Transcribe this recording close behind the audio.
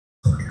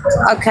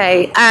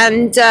Okay,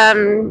 and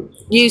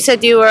you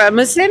said you were a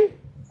Muslim?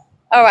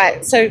 All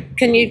right, so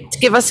can you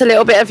give us a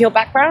little bit of your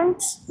background,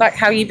 like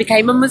how you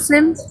became a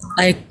Muslim?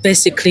 I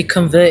basically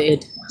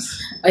converted.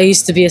 I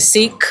used to be a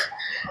Sikh.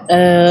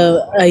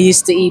 I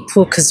used to eat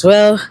pork as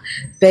well,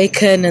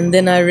 bacon, and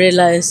then I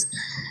realized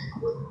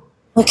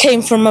I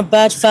came from a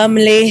bad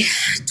family,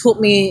 taught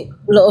me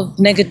a lot of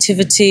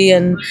negativity,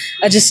 and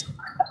I just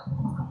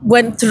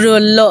went through a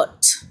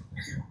lot.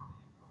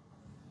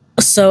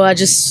 So I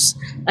just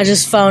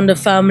found a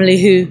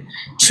family who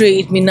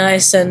treated me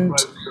nice, and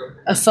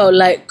I felt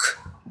like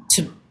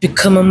to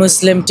become a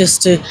Muslim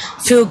just to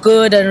feel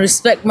good and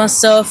respect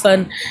myself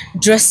and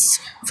dress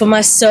for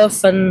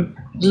myself, and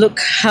look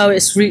how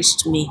it's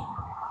reached me.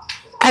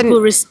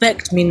 People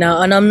respect me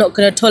now, and I'm not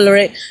going to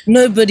tolerate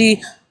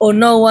nobody or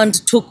no one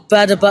to talk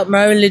bad about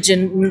my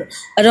religion.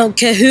 I don't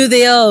care who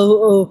they are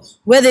or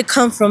where they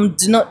come from.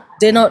 Do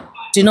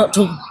not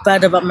talk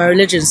bad about my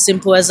religion.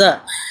 Simple as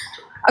that.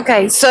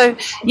 Okay, so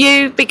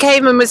you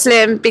became a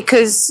Muslim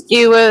because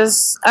you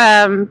was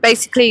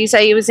basically, you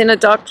say you was in a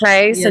dark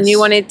place. Yes. And you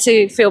wanted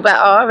to feel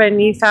better, and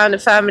you found a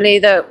family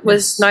that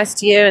was nice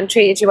to you and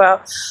treated you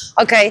well.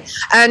 Okay,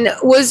 and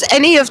was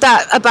any of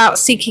that about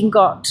seeking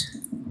God?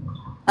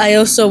 I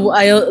also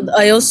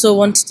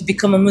wanted to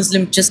become a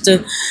Muslim just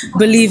to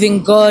believe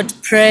in God,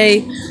 pray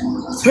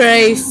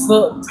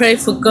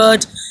for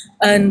God,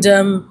 and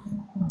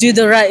do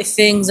the right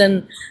things,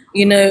 and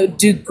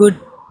do good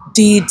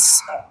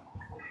deeds.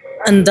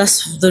 And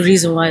that's the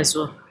reason why as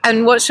well.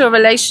 And what's your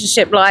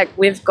relationship like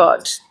with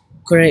God?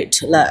 Great.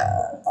 Like,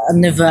 I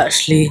never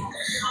actually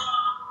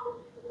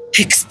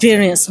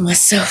experienced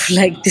myself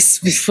like this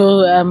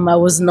before. I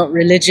was not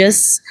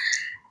religious,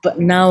 but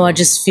now I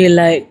just feel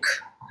like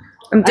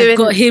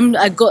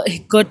I got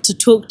God to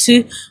talk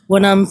to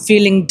when I'm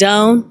feeling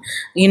down,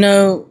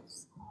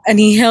 and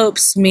He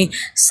helps me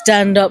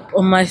stand up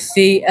on my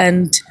feet,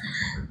 and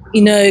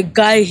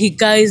He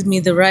guides me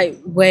the right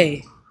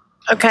way.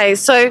 Okay,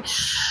 so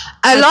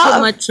I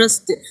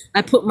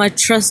put my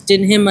trust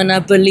in Him, and I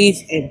believe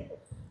Him.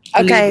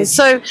 Okay,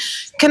 so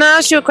can I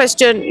ask you a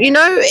question?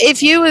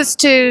 If you was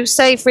to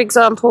say, for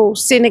example,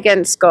 sin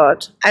against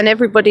God, and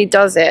everybody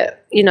does it,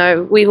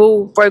 we've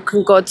all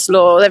broken God's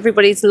law,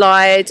 everybody's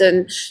lied,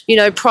 and,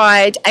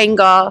 pride,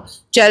 anger,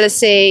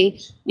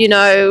 jealousy,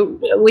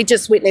 we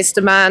just witnessed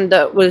a man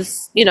that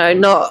was,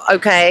 not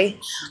okay.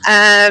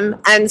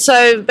 And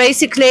so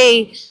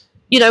basically,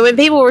 when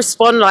people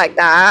respond like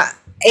that,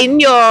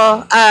 in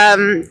your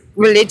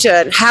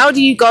religion, how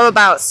do you go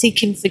about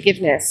seeking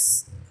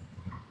forgiveness?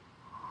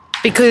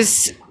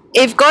 Because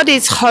if God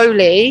is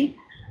holy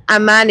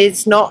and man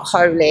is not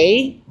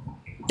holy,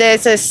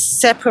 there's a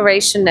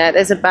separation there.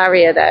 There's a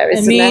barrier there,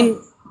 isn't there?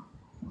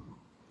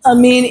 I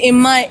mean,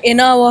 in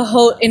our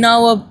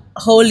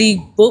holy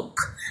book,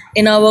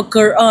 in our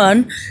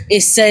Quran,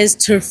 it says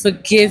to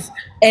forgive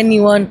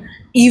anyone,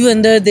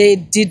 even though they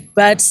did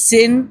bad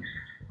sin.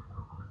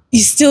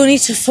 You still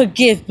need to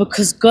forgive,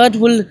 because God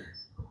will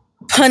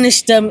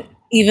punish them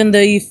even though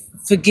you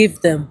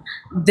forgive them.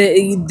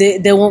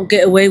 They won't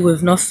get away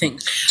with nothing.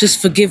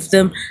 Just forgive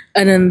them,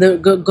 and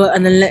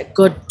then let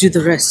God do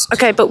the rest.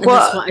 Okay, but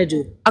that's what I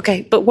do.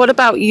 Okay, but what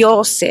about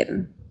your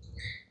sin?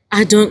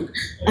 I don't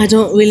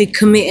really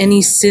commit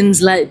any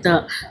sins like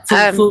that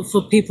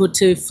for people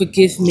to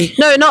forgive me.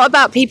 No, not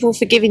about people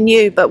forgiving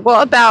you, but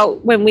what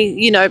about when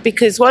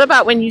because what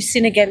about when you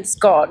sin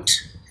against God?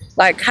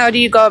 Like, how do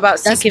you go about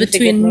seeking forgiveness? That's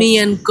between me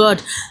and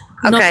God.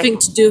 Okay. Nothing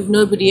to do with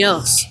nobody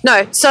else.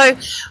 No. So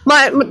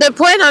the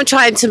point I'm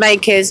trying to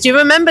make is, do you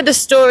remember the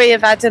story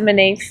of Adam and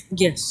Eve?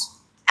 Yes.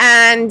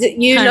 And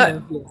yeah.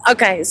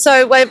 Okay.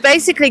 So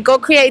basically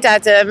God created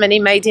Adam and He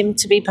made him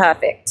to be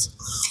perfect.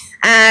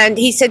 And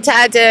He said to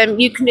Adam,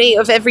 you can eat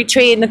of every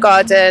tree in the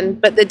garden,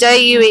 but the day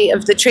you eat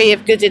of the tree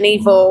of good and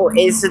evil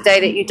is the day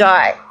that you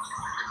die.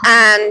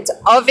 And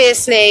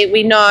obviously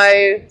we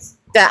know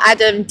that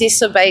Adam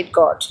disobeyed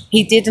God.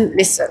 He didn't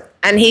listen,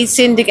 and he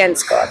sinned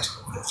against God.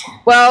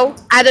 Well,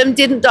 Adam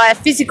didn't die a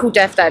physical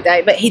death that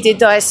day, but he did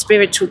die a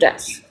spiritual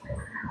death.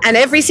 And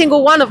every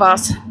single one of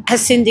us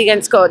has sinned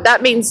against God.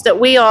 That means that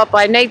we are,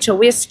 by nature,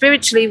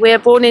 we're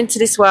born into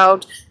this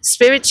world.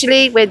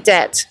 Spiritually, we're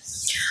dead.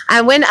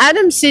 And when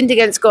Adam sinned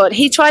against God,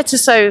 he tried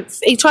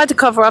to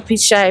cover up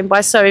his shame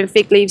by sewing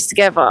fig leaves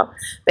together,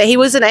 but he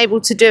wasn't able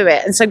to do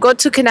it. And so God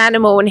took an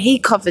animal and He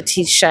covered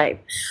his shame,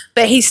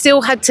 but he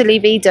still had to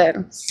leave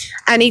Eden.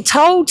 And He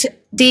told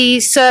the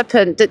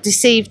serpent that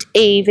deceived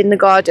Eve in the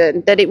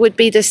garden that it would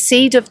be the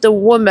seed of the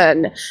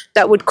woman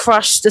that would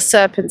crush the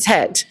serpent's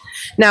head.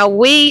 Now,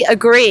 we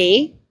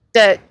agree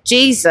that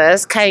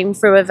Jesus came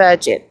through a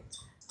virgin.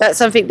 That's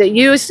something that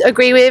you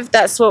agree with.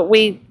 That's what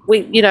we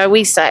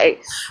say.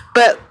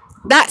 But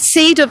that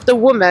seed of the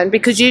woman,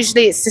 because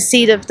usually it's the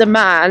seed of the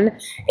man,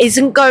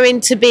 isn't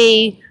going to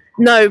be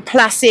no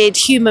placid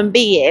human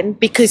being,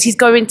 because he's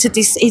going to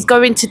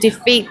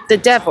defeat the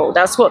devil.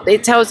 That's what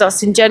it tells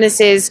us in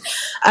Genesis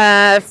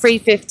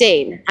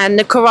 3:15. And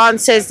the Quran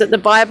says that the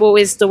Bible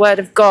is the word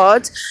of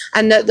God,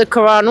 and that the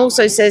Quran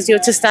also says you're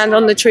to stand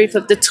on the truth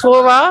of the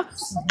Torah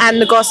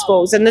and the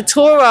Gospels. And the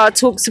Torah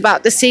talks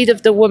about the seed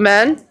of the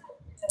woman.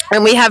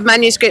 And we have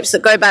manuscripts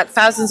that go back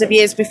thousands of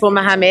years before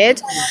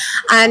Muhammad.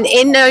 And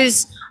in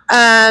those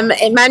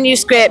in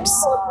manuscripts,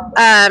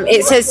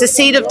 it says the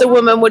seed of the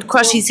woman would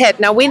crush his head.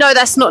 Now, we know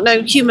that's not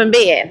no human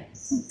being.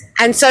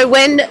 And so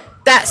when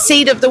that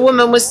seed of the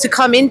woman was to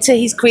come into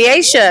his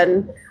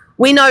creation,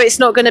 we know it's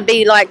not going to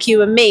be like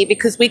you and me,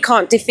 because we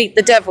can't defeat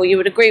the devil. You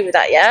would agree with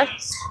that, yeah?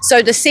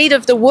 So the seed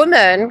of the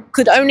woman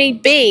could only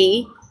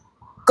be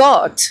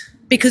God,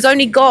 because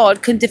only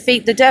God can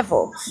defeat the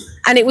devil.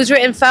 And it was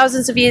written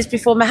thousands of years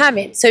before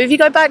Muhammad. So if you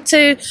go back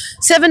to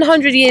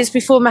 700 years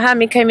before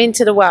Muhammad came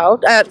into the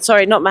world,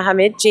 sorry, not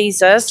Muhammad,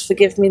 Jesus,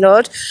 forgive me,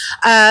 Lord,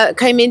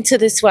 came into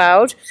this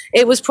world,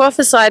 it was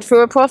prophesied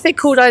through a prophet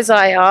called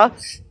Isaiah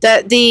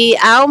that the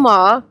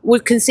Alma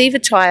would conceive a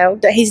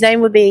child, that his name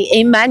would be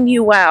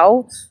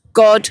Emmanuel,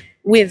 God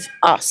with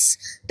us,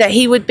 that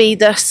he would be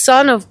the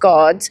Son of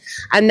God,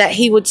 and that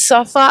he would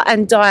suffer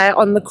and die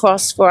on the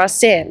cross for our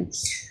sin.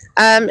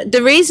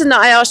 The reason that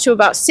I asked you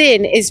about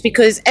sin is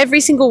because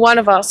every single one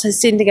of us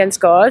has sinned against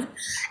God.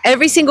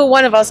 Every single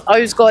one of us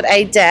owes God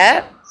a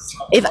debt.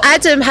 If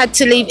Adam had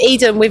to leave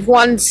Eden with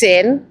one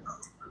sin,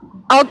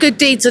 our good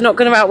deeds are not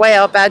going to outweigh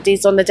our bad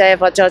deeds on the day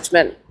of our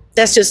judgment.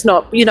 That's just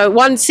not, you know,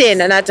 one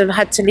sin, and Adam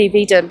had to leave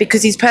Eden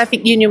because his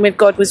perfect union with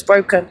God was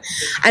broken.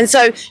 And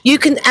so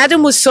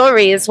Adam was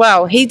sorry as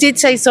well. He did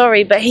say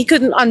sorry, but he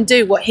couldn't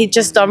undo what he'd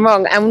just done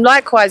wrong. And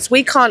likewise,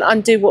 we can't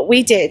undo what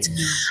we did.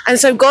 And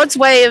so God's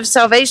way of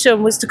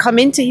salvation was to come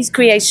into his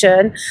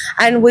creation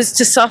and was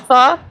to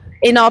suffer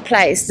in our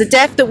place. The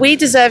death that we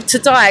deserve to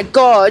die,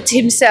 God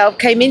himself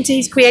came into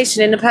his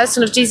creation in the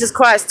person of Jesus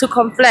Christ, took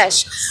on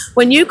flesh.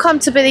 When you come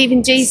to believe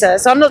in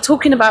Jesus, I'm not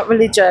talking about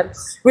religion.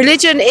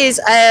 Religion is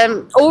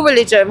all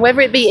religion, whether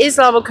it be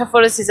Islam or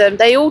Catholicism,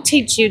 they all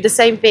teach you the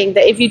same thing,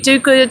 that if you do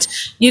good,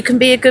 you can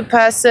be a good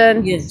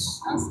person. Yes.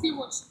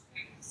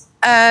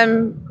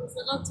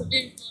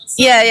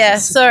 Yeah,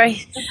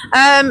 sorry.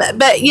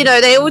 But, you know,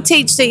 they all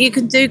teach that you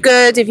can do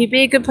good. If you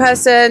be a good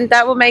person,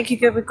 that will make you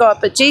good with God.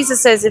 But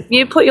Jesus says if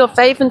you put your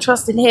faith and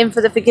trust in him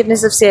for the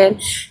forgiveness of sin,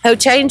 he'll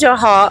change your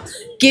heart,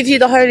 give you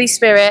the Holy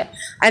Spirit,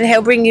 and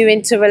he'll bring you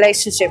into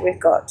relationship with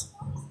God.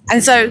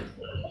 And so,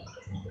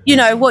 you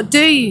know, what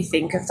do you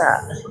think of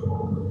that?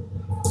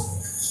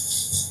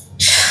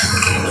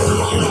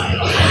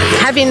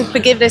 Having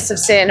forgiveness of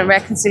sin and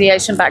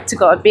reconciliation back to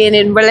God, being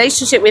in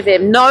relationship with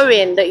him,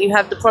 knowing that you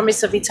have the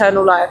promise of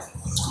eternal life.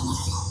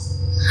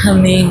 I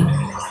mean,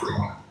 I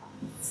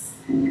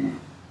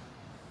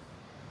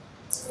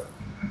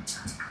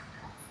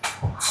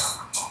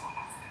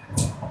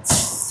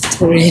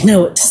don't really know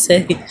what to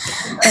say.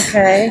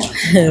 Okay.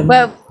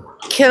 Well,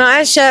 can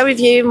I share with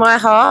you my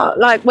heart?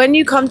 Like, when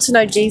you come to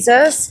know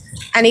Jesus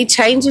and he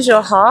changes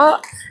your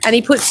heart and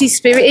he puts his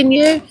spirit in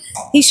you,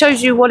 he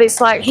shows you what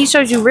it's like. He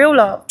shows you real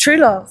love, true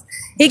love.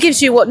 He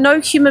gives you what no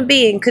human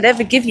being could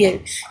ever give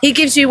you. He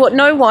gives you what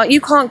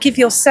you can't give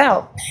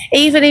yourself.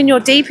 Even in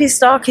your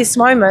deepest, darkest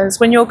moments,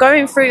 when you're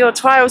going through your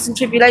trials and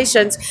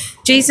tribulations,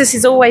 Jesus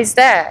is always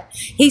there.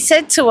 He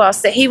said to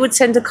us that he would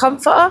send a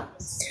comforter.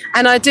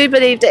 And I do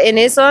believe that in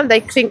Islam, they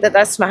think that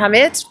that's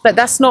Muhammad, but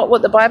that's not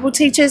what the Bible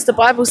teaches. The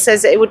Bible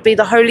says that it would be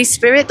the Holy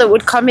Spirit that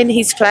would come in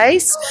his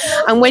place.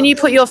 And when you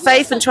put your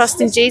faith and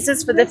trust in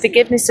Jesus for the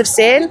forgiveness of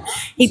sin,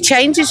 he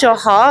changes your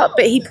heart,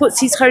 but he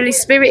puts his Holy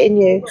Spirit in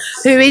you,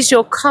 who is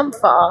your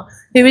comforter,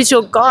 who is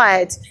your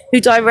guide, who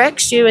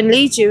directs you and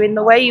leads you in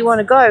the way you want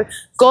to go.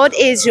 God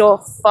is your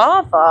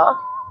Father,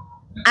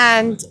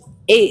 and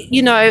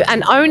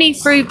and only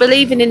through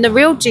believing in the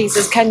real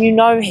Jesus can you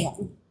know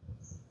him.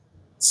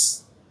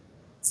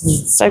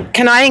 So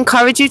can I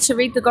encourage you to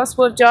read the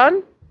Gospel of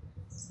John?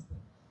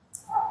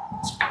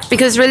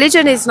 Because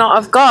religion is not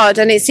of God,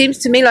 and it seems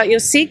to me like you're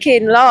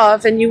seeking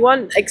love and you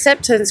want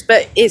acceptance,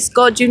 but it's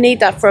God you need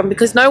that from,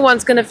 because no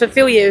one's going to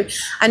fulfill you,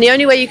 and the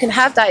only way you can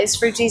have that is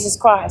through Jesus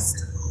Christ.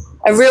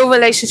 A real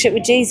relationship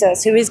with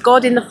Jesus, who is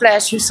God in the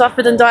flesh, who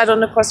suffered and died on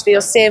the cross for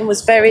your sin,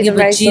 was buried and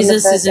raised on the third day.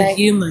 Jesus is a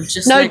human,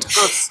 just like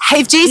us.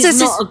 If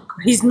Jesus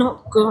he's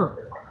not God,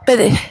 but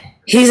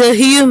he's a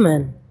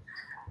human.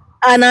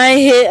 And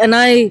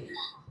I've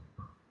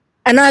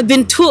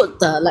been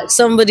taught that, like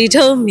somebody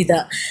told me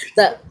that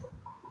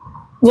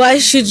why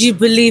should you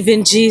believe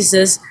in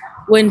Jesus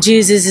when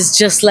Jesus is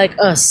just like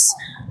us,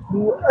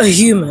 a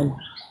human?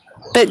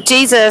 But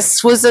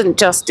Jesus wasn't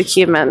just a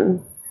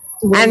human.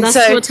 Well, and that's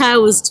what I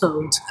was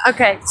told.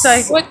 Okay,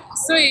 so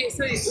Sorry.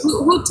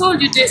 Who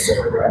told you this?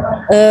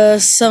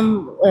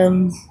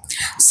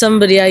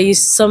 Somebody I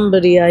used to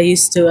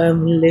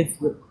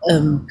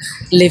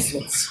live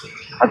with.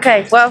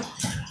 Okay, well,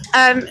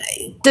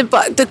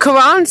 the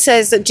Quran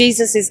says that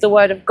Jesus is the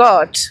word of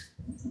God.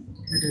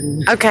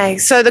 Okay,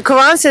 so the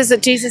Quran says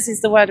that Jesus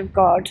is the word of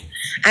God,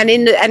 and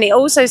it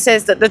also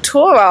says that the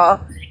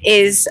Torah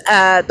is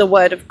the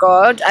word of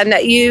God, and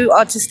that you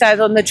are to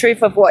stand on the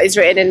truth of what is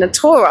written in the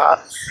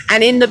Torah.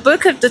 And in the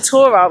book of the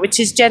Torah, which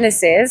is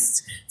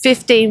Genesis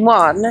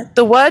 15:1,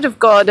 the word of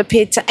God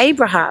appeared to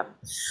Abraham.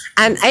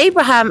 And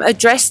Abraham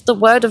addressed the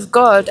word of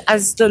God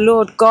as the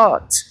Lord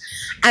God.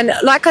 And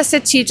like I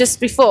said to you just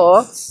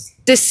before,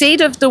 the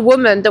seed of the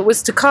woman that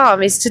was to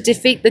come is to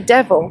defeat the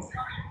devil.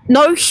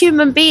 No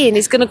human being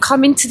is going to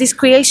come into this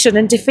creation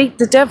and defeat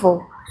the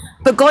devil.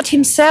 But God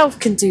himself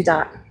can do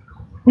that,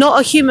 not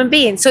a human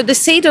being. So the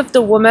seed of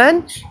the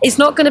woman is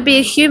not going to be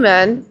a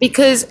human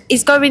because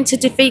it's going to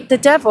defeat the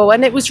devil.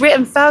 And it was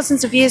written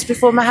thousands of years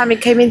before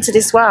Muhammad came into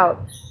this world.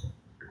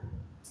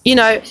 You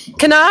know,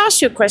 can I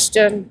ask you a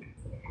question?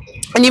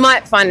 And you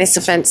might find this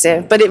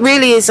offensive, but it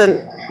really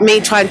isn't me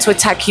trying to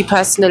attack you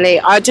personally.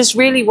 I just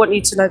really want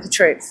you to know the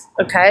truth,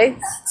 okay?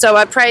 So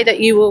I pray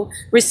that you will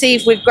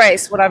receive with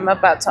grace what I'm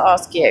about to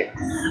ask you.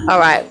 All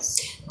right.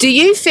 Do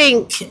you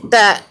think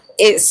that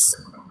it's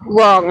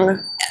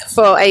wrong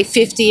for a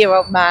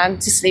 50-year-old man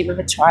to sleep with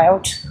a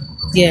child?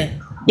 Yeah.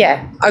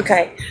 Yeah,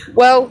 okay.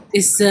 Well,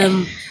 it's,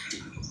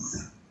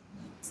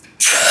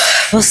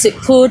 what's it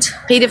called?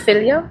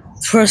 Pedophilia?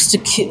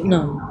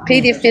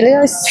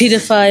 Pedophilia.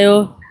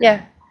 Pedophile.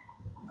 Yeah.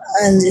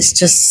 And it's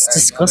just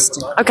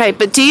disgusting. Okay,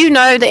 but do you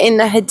know that in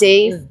the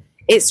Hadith,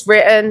 it's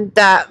written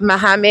that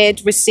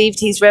Muhammad received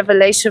his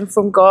revelation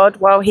from God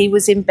while he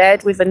was in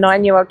bed with a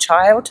 9-year-old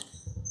child?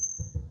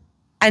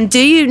 And do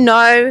you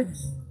know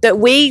that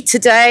we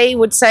today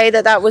would say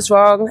that that was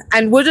wrong?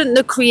 And wouldn't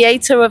the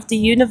creator of the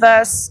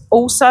universe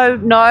also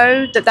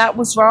know that that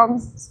was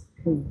wrong?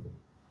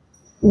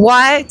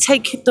 Why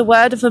take the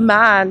word of a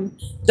man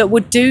that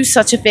would do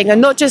such a thing? And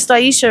not just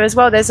Aisha as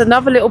well. There's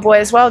another little boy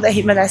as well that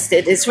he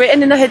molested. It's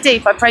written in the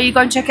Hadith. I pray you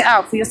go and check it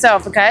out for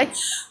yourself, okay?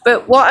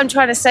 But what I'm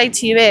trying to say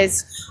to you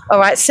is, all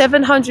right,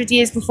 700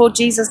 years before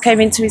Jesus came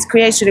into his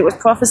creation, it was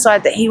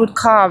prophesied that he would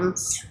come,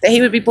 that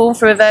he would be born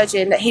through a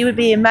virgin, that he would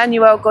be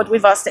Emmanuel, God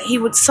with us, that he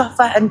would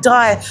suffer and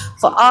die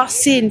for our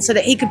sin so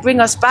that he could bring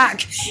us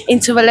back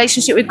into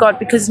relationship with God,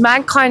 because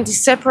mankind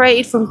is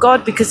separated from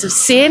God because of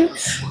sin.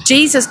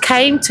 Jesus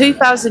came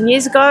 2,000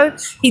 years ago.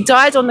 He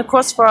died on the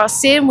cross for our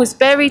sin, was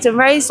buried and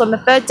raised on the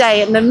third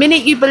day. And the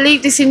minute you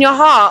believe this in your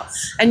heart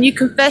and you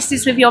confess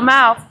this with your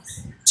mouth,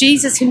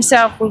 Jesus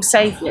himself will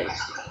save you.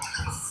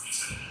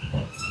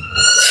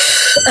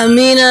 I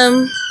mean,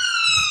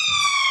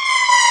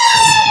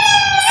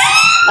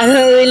 I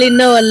don't really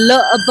know a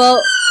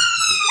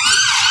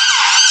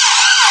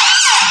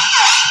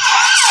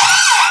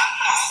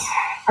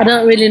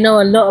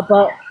lot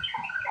about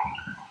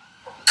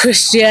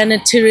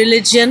Christianity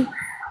religion,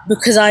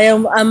 because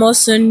I'm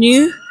also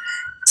new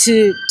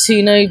to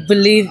you know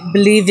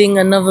believing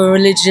another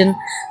religion.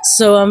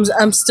 So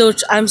I'm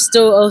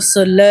still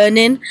also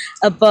learning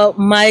about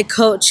my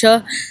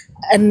culture,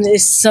 and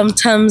it's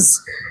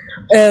sometimes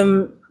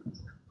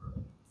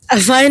I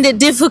find it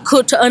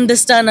difficult to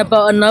understand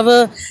about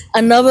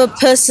another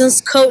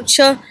person's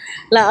culture.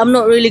 Like, I'm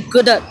not really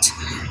good at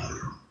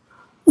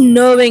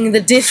knowing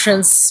the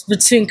difference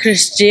between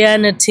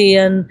Christianity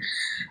and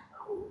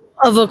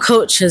other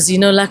cultures. You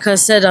know, like I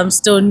said, I'm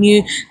still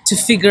new to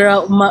figure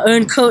out my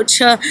own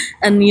culture,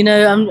 and you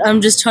know,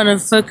 I'm just trying to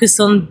focus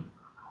on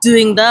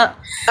doing that.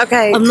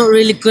 Okay. I'm not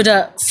really good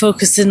at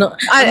focusing on.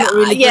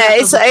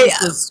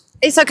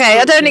 It's okay.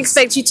 I don't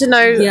expect you to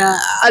know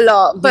a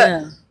lot,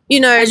 but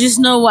you know, I just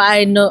know what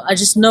I know.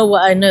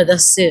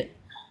 That's it.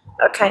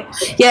 Okay.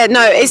 Yeah.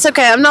 No, it's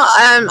okay. I'm not.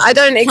 I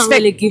don't expect.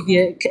 Can't really give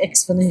you an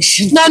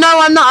explanation. No,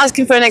 I'm not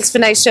asking for an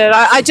explanation.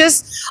 I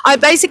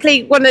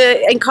basically want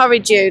to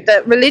encourage you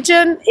that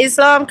religion,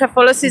 Islam,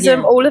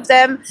 Catholicism, all of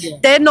them,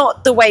 they're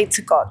not the way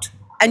to God.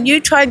 And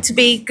you trying to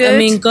be good. I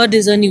mean, God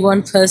is only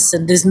one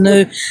person.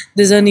 I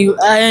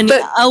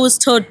was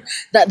told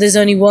that there's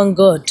only one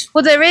God.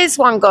 Well, there is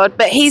one God,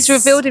 but he's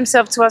revealed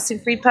himself to us in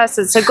 3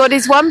 persons. So God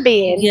is one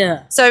being.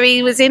 Yeah. So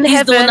he was in he's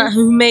heaven. He's the one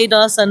who made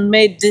us and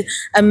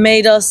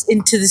made us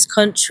into this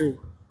country.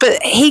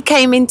 But he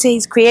came into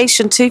his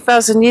creation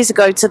 2,000 years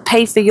ago to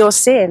pay for your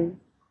sin.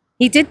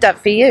 He did that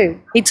for you.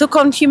 He took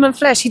on human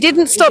flesh. He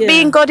didn't stop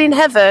being God in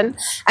heaven,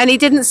 and he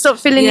didn't stop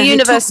filling the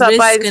universe up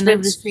by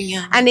his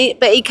spirit.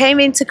 But he came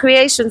into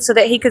creation so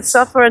that he could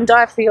suffer and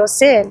die for your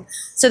sin,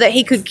 so that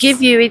he could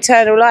give you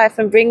eternal life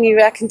and bring you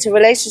back into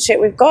relationship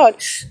with God.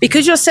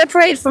 Because you're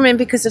separated from him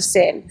because of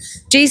sin.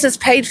 Jesus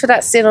paid for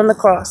that sin on the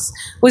cross,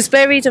 was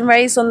buried and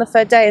raised on the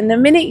 3rd day. And the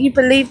minute you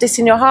believe this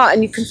in your heart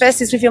and you confess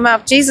this with your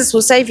mouth, Jesus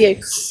will save you.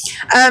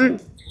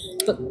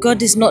 But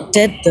God is not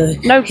dead, though.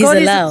 No, he's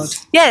alive.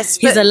 Yes,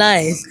 he's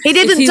alive. He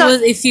didn't.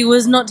 If he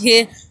was not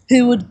here,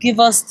 who would give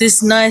us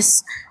this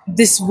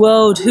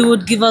world? Who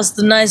would give us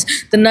the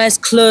nice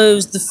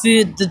clothes, the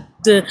food,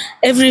 the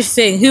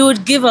everything? Who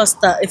would give us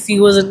that if he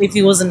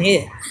wasn't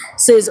here?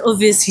 So it's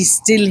obvious he's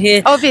still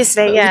here.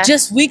 Obviously, yeah.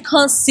 We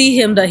can't see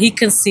him, that he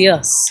can see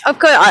us. Of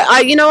course,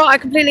 you know what? I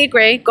completely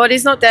agree. God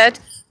is not dead,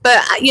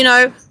 but you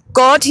know,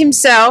 God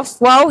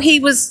himself, while he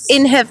was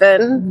in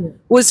heaven,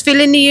 was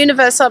filling the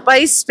universe up by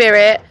his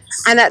spirit,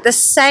 and at the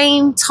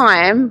same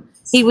time,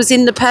 he was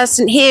in the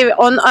person here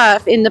on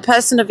earth, in the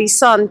person of his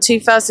son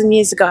 2,000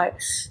 years ago.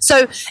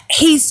 So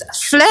his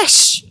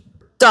flesh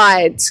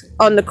died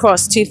on the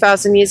cross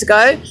 2,000 years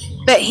ago,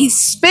 but his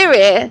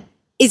spirit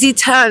is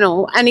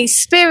eternal, and his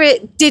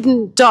spirit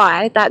didn't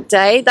die that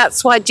day.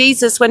 That's why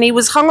Jesus, when he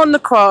was hung on the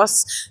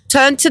cross,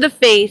 turned to the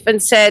thief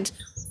and said,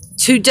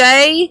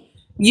 "Today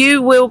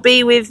you will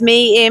be with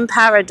me in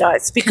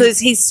paradise," because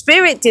his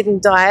spirit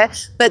didn't die,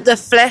 but the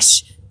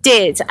flesh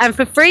did. And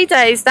for 3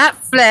 days that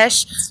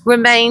flesh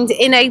remained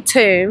in a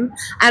tomb,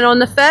 and on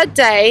the third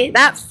day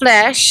that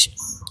flesh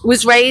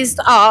was raised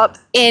up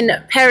in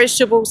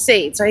perishable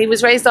seed. So he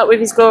was raised up with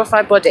his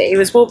glorified body. He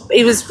was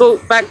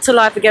brought back to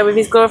life again with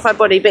his glorified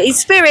body, but his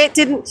spirit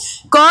didn't.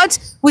 God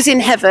was in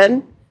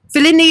heaven,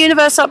 filling the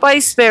universe up by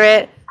his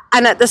spirit,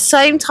 and at the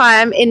same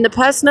time, in the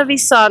person of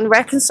his son,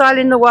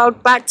 reconciling the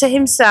world back to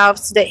himself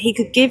so that he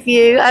could give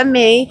you and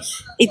me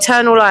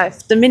eternal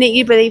life the minute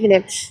you believe in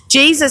him.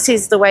 Jesus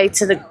is the way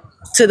to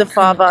the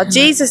Father.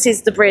 Jesus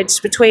is the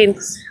bridge between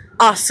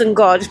us and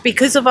God.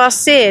 Because of our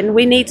sin,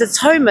 we need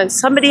atonement.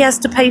 Somebody has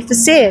to pay for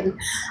sin,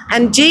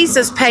 and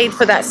Jesus paid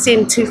for that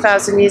sin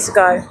 2,000 years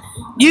ago.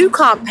 You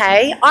can't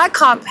pay, I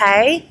can't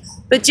pay,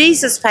 but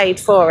Jesus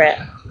paid for it.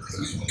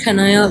 Can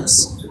I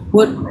ask,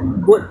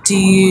 what do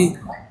you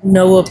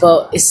know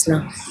about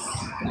Islam?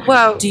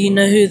 Well, Do you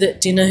know who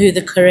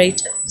the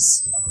creator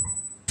is?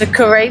 the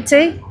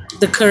creator,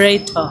 The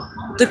creator.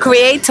 the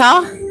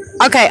creator.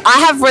 Okay, I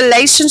have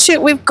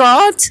relationship with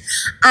God,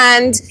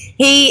 and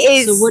he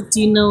is. So what do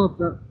you know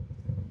about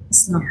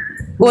Islam?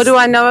 What do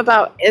I know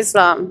about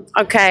Islam?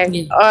 Okay,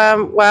 Yeah.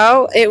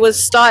 well, it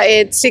was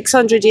started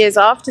 600 years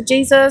after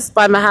Jesus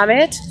by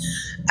Muhammed,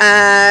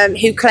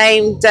 who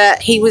claimed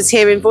that he was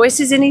hearing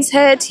voices in his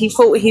head. He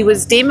thought he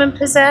was demon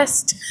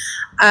possessed.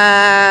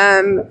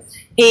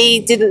 He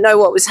didn't know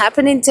what was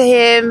happening to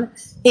him.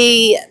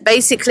 He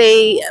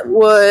basically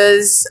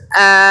was,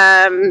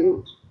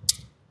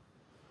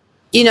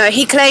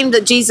 he claimed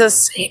that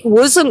Jesus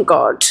wasn't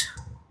God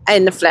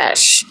in the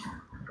flesh.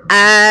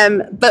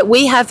 But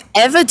we have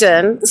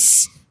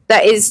evidence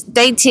that is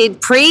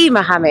dated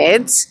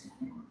pre-Muhammad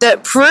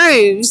that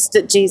proves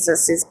that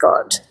Jesus is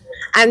God.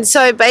 And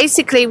so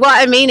basically what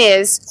I mean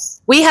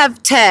is, we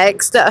have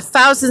texts that are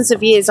thousands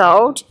of years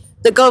old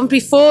that gone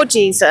before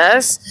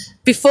Jesus,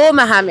 before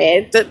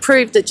Muhammad, that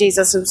proved that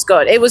Jesus was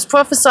God. It was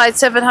prophesied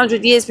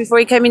 700 years before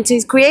he came into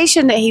his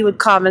creation that he would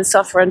come and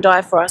suffer and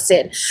die for our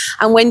sin.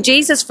 And when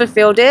Jesus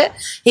fulfilled it,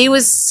 he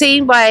was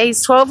seen by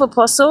his 12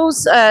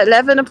 apostles,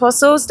 11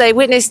 apostles. They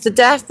witnessed the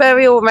death,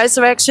 burial, and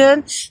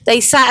resurrection.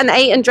 They sat and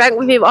ate and drank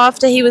with him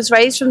after he was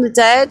raised from the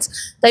dead.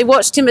 They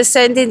watched him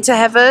ascend into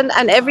heaven,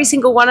 and every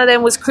single one of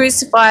them was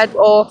crucified,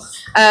 or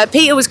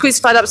Peter was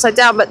crucified upside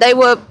down, but they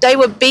were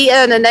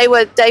beaten, and they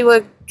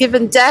were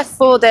given death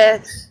for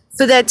their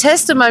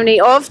testimony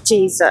of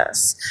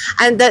Jesus,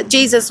 and that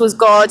Jesus was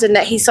God, and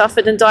that he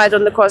suffered and died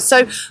on the cross.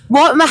 So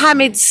what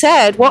Muhammad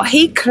said, what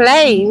he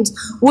claimed,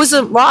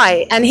 wasn't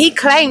right. And he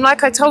claimed,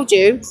 like I told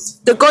you,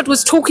 that God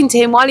was talking to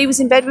him while he was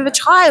in bed with a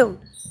child.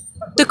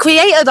 The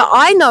creator that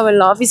I know and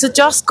love is a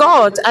just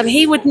God, and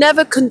he would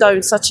never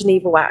condone such an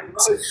evil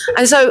act.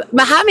 And so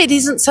Muhammad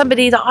isn't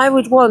somebody that I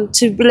would want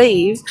to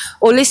believe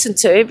or listen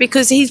to,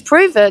 because he's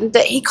proven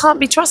that he can't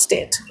be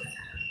trusted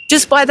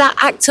just by that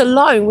act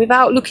alone,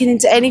 without looking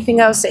into anything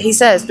else that he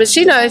says. But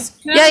she knows.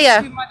 Can I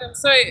ask you, madam,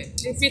 sorry,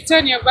 if you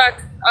turn your back,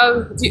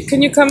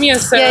 can you come here,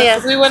 sir?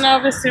 Yeah. We want to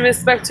obviously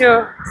respect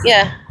your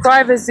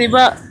privacy,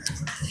 but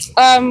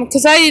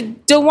because I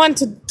don't want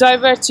to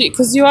divert you,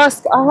 because you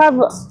ask,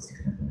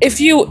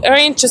 if you are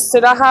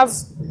interested, I have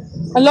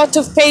a lot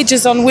of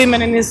pages on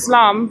women in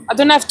Islam. I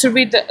don't have to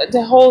read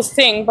the whole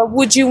thing, but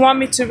would you want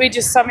me to read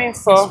you some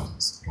info?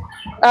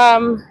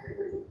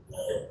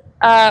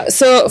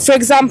 So, for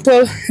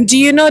example, do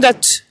you know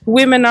that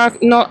women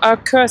are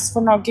cursed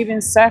for not giving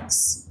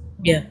sex?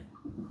 Yeah.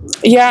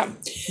 Yeah.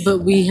 But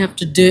we have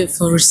to do it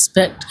for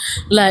respect.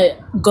 Like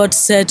God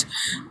said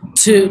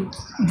to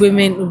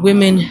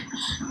women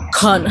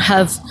can't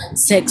have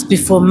sex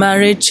before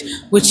marriage,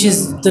 which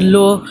is the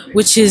law,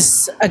 which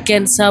is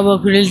against our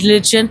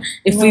religion.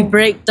 If we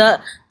break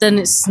that, then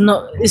it's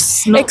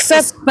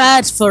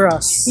bad for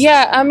us.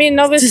 Yeah, I mean,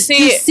 obviously,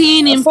 to be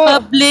seen in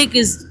public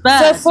is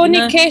bad. So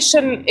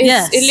fornication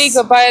is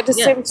illegal, but at the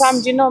same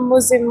time, do you know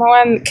Muslim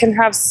men can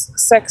have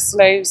sex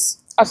slaves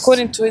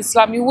according to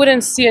Islam? You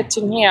wouldn't see it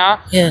in here.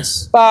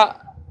 Yes. But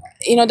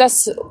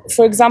that's,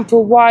 for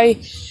example, why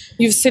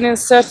you've seen in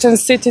certain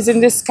cities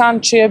in this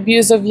country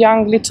abuse of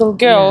young little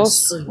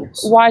girls,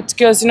 white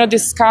girls,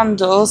 these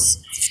scandals.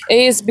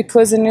 It is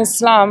because in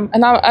Islam,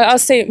 and I'll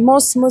say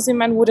most Muslim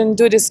men wouldn't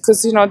do this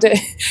because,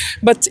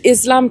 but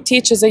Islam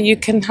teaches that you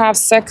can have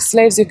sex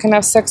slaves, you can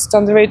have sex with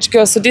underage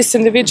girls. So these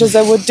individuals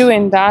that were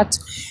doing that,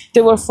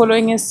 they were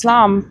following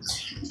Islam.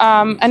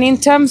 And in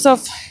terms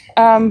of,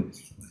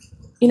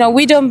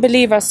 we don't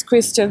believe as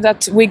Christians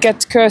that we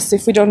get cursed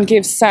if we don't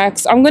give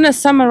sex. I'm going to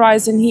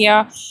summarize in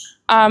here.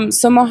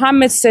 So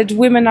Muhammad said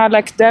women are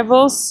like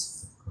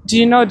devils. Do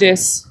you know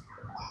this?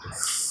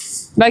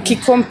 Like he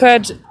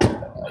compared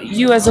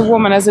you as a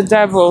woman as a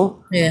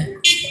devil. Yeah.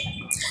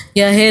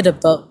 Yeah, I heard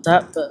about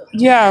that, but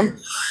Yeah.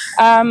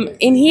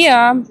 In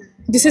here,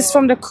 this is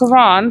from the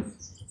Quran.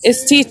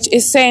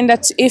 Is saying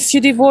that if you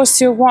divorce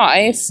your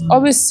wife,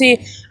 obviously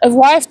a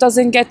wife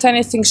doesn't get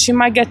anything. She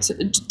might get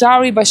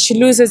dowry, but she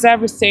loses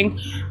everything.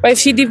 But if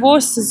she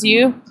divorces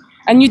you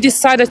and you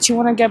decide that you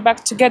want to get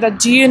back together,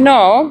 do you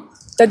know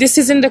that this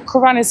is in the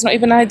Quran? It's not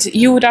even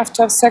you would have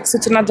to have sex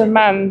with another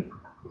man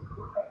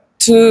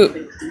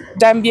to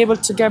then be able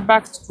to get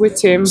back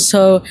with him.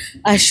 so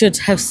I should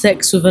have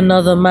sex with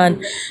another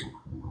man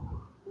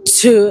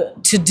to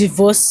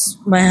divorce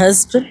my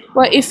husband?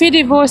 Well, if he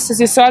divorces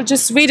you, so I'll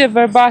just read it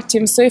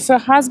verbatim. So if a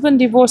husband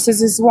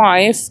divorces his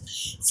wife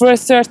for a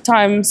third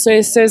time, so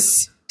he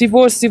says,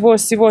 divorce,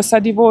 divorce, divorce, I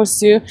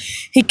divorce you,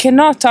 he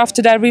cannot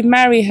after that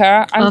remarry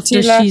her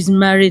until After she's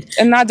married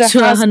another to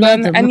husband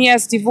another and he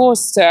has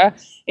divorced her.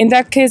 In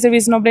that case, there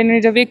is no blame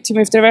in the victim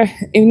if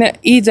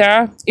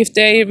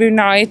they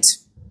reunite.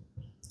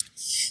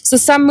 So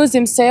some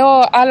Muslims say,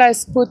 oh, Allah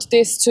has put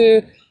this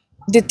to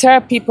deter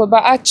people,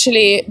 but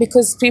actually,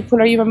 because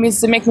people are human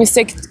beings, they make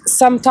mistakes.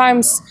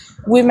 Sometimes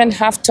women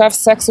have to have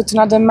sex with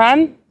another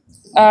man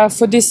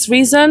for this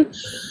reason.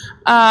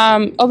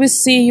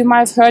 Obviously, you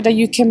might have heard that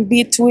you can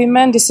beat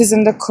women. This is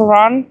in the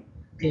Quran.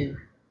 Yeah.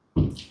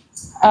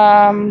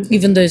 Um,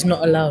 Even though it's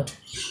not allowed.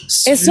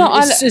 It's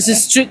not. It's a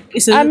strict.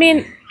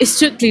 It's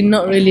strictly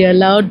not really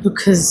allowed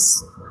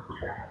because,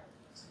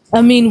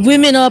 I mean,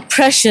 women are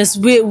precious.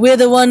 We're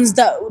the ones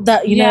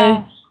that you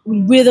know.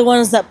 We're the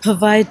ones that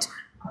provide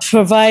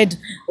for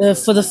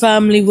the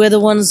family. We're the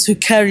ones who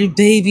carry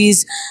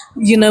babies.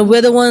 You know,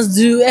 we're the ones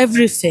who do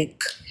everything.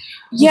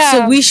 Yeah.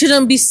 So we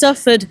shouldn't be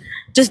suffered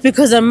just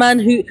because of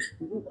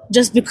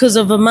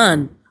a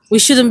man. We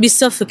shouldn't be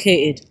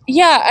suffocated.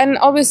 Yeah, and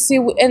obviously,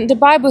 and the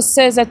Bible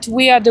says that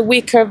we are the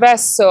weaker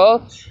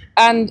vessel,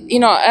 and you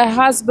know, a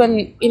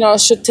husband, you know,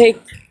 should take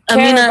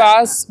care of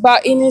us.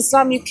 But in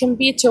Islam, you can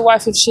beat your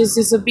wife if she's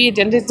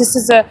disobedient. This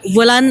is a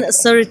I'm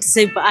sorry to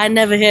say, but I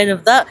never heard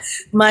of that.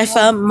 My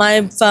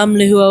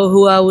family,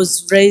 who I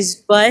was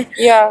raised by,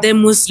 they're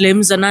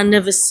Muslims, and I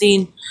never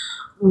seen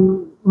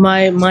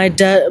my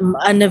dad.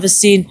 I never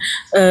seen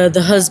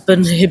the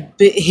husband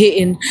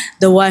hitting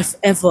the wife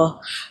ever.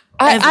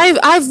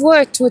 I've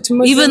worked with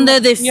Muslims, even though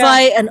they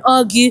fight and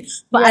argue,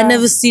 but I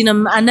never seen no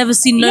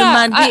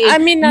man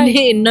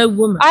hitting no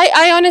woman.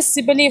 I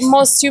honestly believe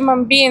most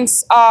human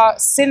beings are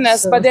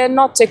sinners, but they're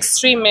not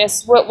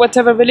extremists,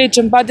 whatever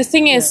religion. But the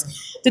thing is,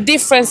 the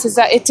difference is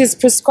that it is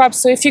prescribed.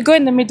 So if you go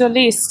in the Middle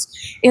East,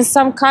 in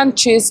some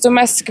countries,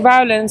 domestic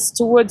violence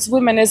towards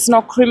women is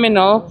not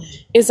criminal,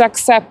 is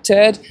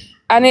accepted,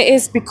 and it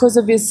is because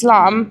of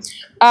Islam.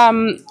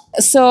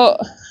 So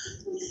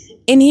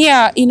in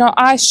here, you know,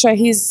 Aisha,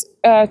 his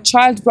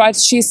child bride,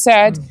 she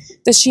said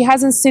that she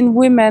hasn't seen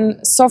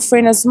women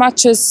suffering as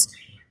much as,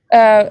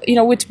 you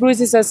know, with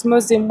bruises as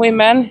Muslim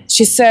women.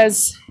 She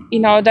says, you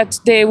know,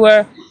 that they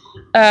were,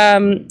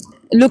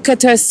 look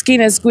at her skin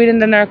as greener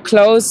than her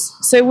clothes.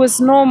 So it was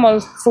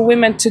normal for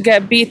women to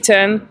get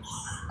beaten.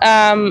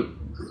 A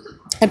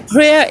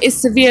prayer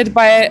is severed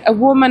by a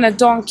woman, a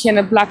donkey, and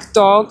a black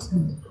dog.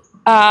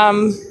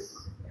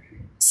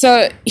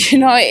 So, you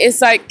know,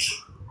 it's like,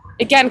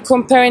 again,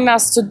 comparing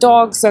us to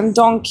dogs and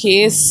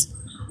donkeys.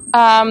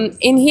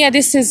 In here,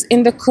 this is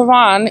in the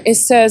Quran, it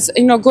says,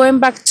 you know, going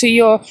back to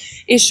your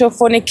issue of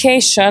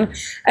fornication,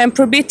 and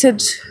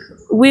prohibited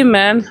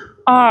women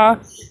are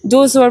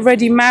those who are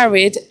already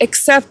married,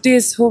 except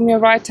these whom your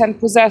right hand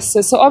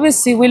possesses. So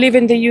obviously, we live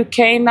in the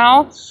UK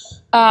now.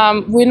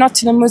 We're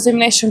not in a Muslim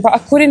nation, but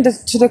according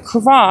to the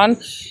Quran,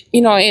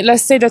 you know,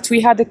 let's say that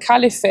we had a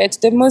caliphate,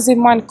 the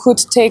Muslim one could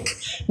take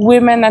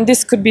women, and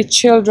this could be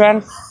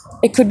children,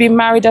 it could be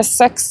married as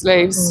sex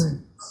slaves.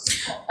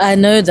 I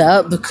know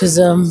that because,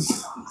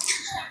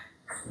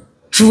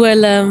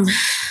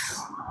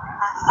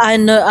 I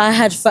know I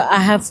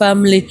have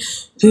family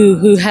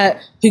who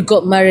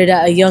got married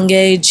at a young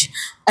age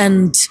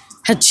and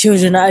had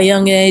children at a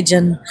young age,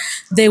 and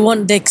they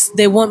want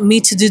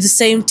me to do the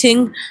same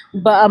thing,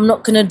 but I'm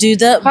not gonna do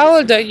that. How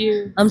old are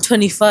you? I'm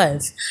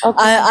 25. Okay.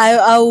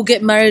 I will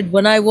get married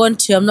when I want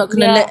to. I'm not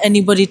gonna let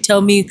anybody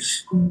tell me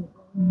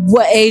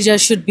what age I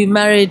should be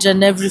married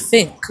and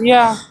everything.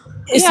 Yeah.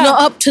 It's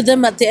not up to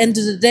them at the end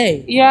of the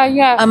day.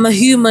 Yeah. I'm a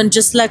human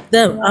just like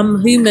them.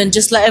 I'm human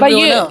just like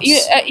everyone else.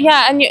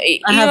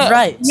 I have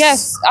rights.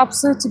 Yes,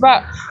 absolutely.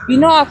 But you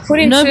know,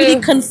 according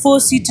nobody can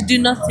force you to do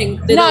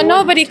nothing.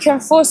 Nobody can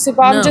force you.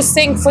 But I'm just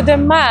saying, for the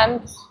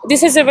man,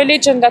 this is a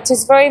religion that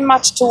is very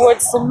much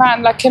towards the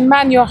man. Like a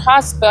man, your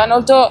husband.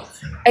 Although,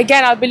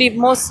 again, I believe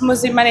most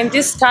Muslim men in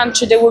this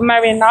country, they will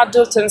marry an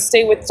adult and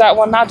stay with that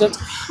one adult.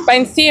 But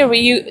in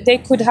theory, they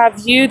could have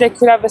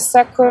a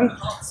second,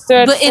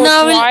 third, fourth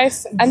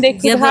wife, and they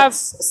could have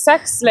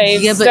sex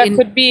slaves. That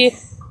could be,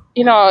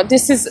 you know,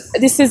 this is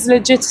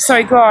legit.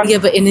 Sorry, go on. Yeah,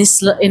 but in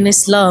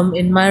Islam,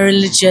 in my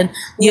religion,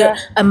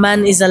 a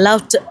man is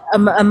allowed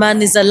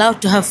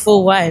to have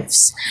 4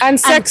 wives and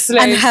sex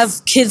slaves and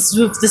have kids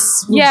with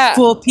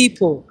 4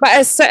 people. But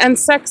and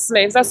sex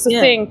slaves. That's the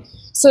thing.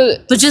 So,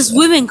 but just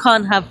women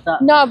can't have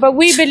that. no, but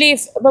we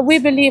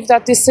believe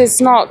that this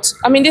is not.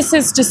 I mean, this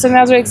is just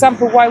another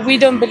example why we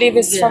don't believe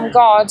it's from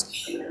God.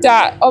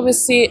 That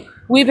obviously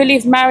we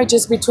believe marriage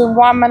is between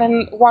one man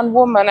and one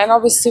woman, and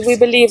obviously we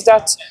believe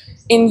that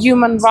in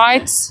human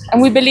rights,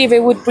 and we believe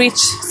it would breach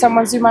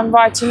someone's human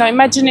rights. You know,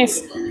 imagine if,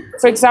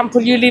 for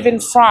example, you live in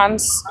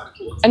France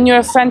and you're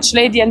a French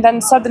lady, and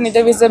then suddenly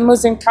there is a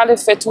Muslim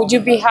caliphate. Would you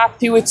be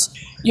happy with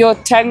your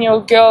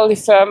 10-year-old girl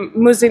if a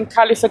Muslim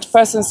caliphate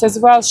person says,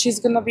 well, she's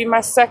going to be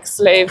my sex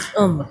slave?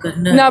 Oh my God,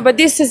 no. No, but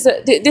this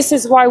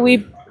is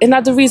why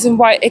another reason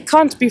why it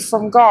can't be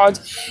from God.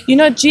 You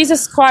know,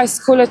 Jesus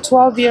Christ called a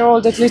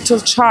 12-year-old a little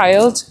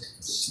child,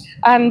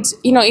 and,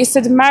 you know, he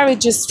said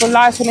marriage is for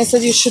life, and he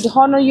said you should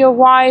honor your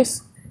wife,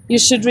 you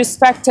should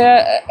respect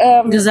her.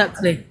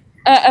 Exactly.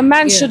 A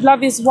man should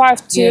love his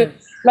wife too,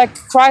 like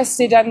Christ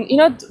did. And you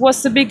know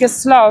what's the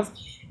biggest love?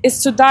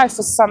 Is to die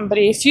for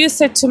somebody. If you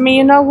said to me,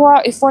 you know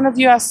what, if one of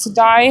you has to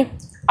die,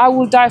 I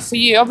will die for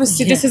you.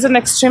 Obviously, this is an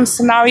extreme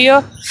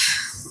scenario.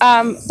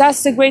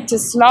 That's the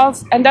greatest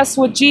love, and that's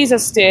what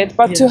Jesus did.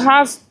 But to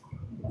have,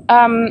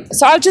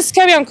 so I'll just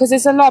carry on because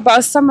there's a lot, but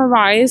I'll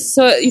summarize.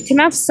 So you can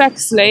have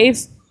sex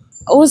slaves.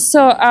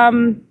 Also,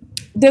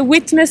 the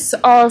witness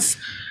of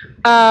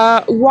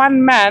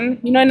one man,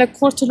 you know, in a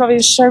court of law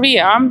in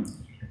Sharia,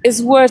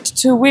 is worth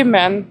 2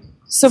 women.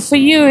 So for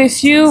you,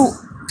 if you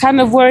kind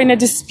of were in a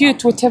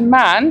dispute with a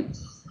man,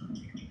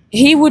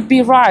 he would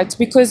be right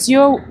because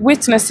your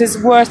witness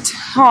is worth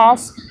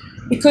half.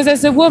 Because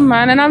as a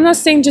woman, and I'm not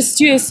saying just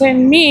you, I'm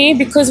saying me,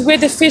 because we're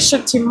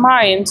deficient in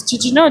mind.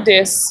 Did you know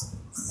this?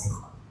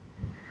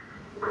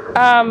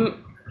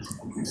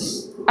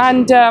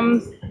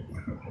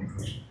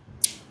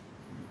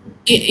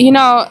 You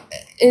know,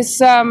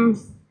 it's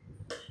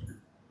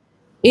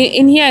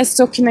in here it's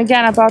talking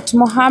again about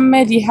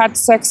Muhammad. He had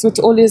sex with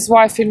all his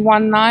wife in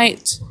one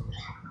night.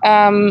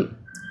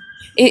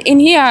 In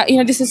here, you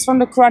know, this is from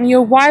the Quran.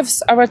 Your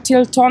wives are a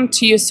tilt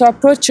onto you, so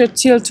approach your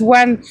tilt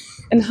when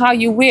and how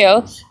you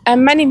will.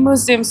 And many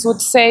Muslims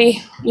would say,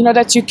 you know,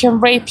 that you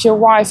can rape your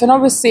wife. And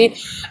obviously,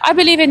 I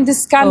believe in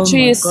this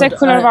country is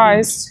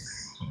secularized.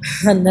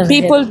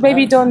 People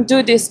maybe don't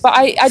do this, but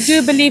I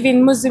do believe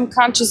in Muslim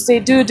countries they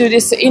do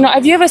this. You know,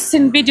 have you ever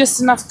seen videos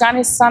in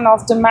Afghanistan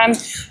of the man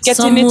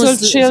getting little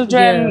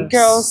children,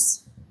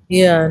 girls?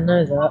 Yeah, I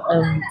know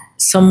that.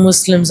 Some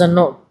Muslims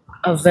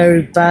are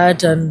very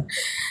bad, and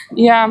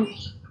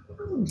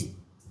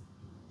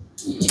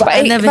but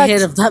I never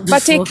heard of that before.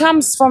 But it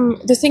comes from,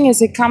 the thing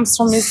is, it comes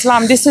from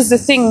Islam. This is the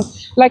thing.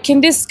 Like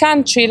in this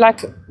country,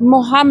 like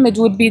Muhammad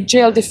would be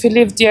jailed if he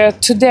lived here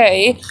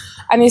today.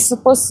 And he's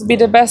supposed to be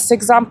the best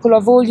example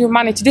of all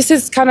humanity. This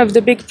is kind of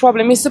the big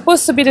problem. He's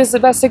supposed to be the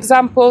best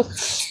example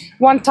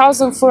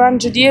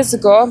 1,400 years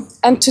ago,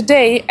 and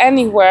today,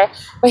 anywhere.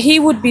 But he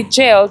would be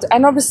jailed.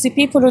 And obviously,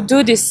 people who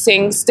do these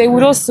things, they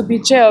would also be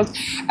jailed.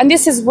 And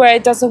this is where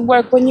it doesn't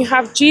work. When you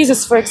have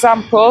Jesus, for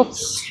example,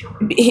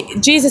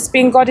 Jesus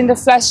being God in the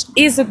flesh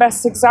is the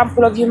best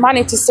example of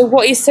humanity. So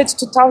what he said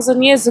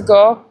 2,000 years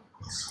ago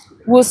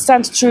will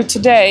stand true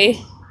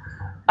today.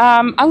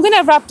 I'm going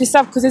to wrap this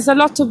up because there's a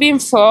lot of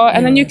info,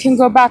 and then you can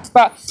go back.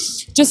 But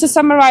just to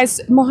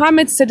summarize,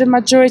 Muhammad said the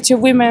majority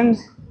of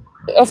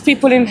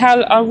people in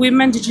hell are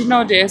women. Did you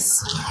know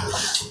this?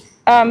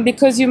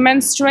 Because you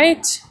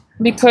menstruate,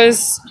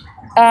 because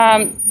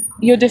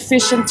you're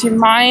deficient in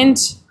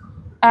mind,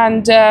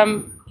 and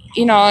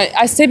you know,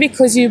 I say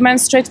because you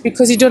menstruate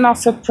because you don't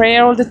offer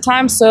prayer all the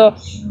time. So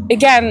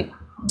again,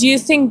 do you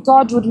think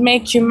God would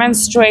make you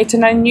menstruate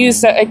and then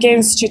use that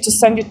against you to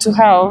send you to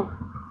hell?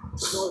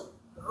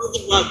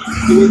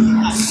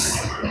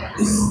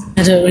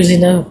 I don't really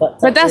know about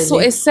that. But that's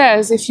what it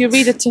says. If you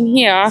read it in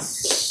here,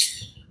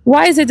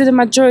 why is it that the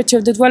majority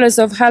of the dwellers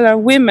of hell are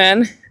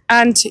women,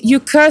 and you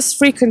curse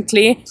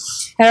frequently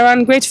and are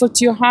ungrateful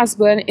to your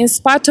husband? In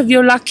spite of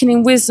your lacking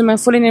in wisdom and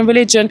falling in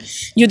religion,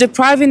 you're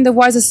depriving the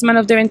wisest men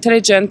of their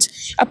intelligence.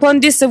 Upon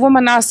this, the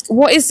woman asked,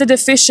 what is the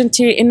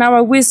deficiency in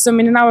our wisdom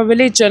and in our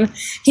religion?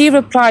 He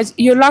replied,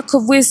 your lack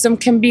of wisdom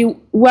can be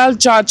well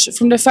judged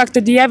from the fact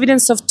that the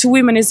evidence of 2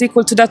 women is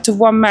equal to that of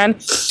 1 man.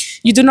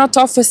 You do not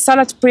offer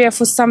salat prayer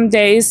for some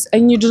days,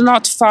 and you do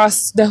not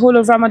fast the whole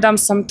of Ramadan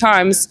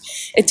sometimes.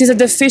 It is a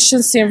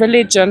deficiency in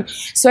religion.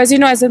 So as you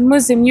know, as a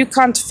Muslim, you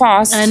can't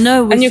fast. I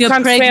know, and you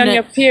can't pray on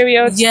your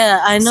period.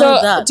 Yeah, I know so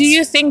that. Do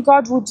you think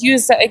God would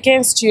use that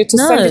against you to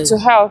send you to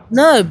hell?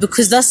 No,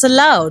 because that's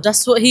allowed.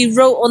 That's what he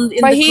wrote in the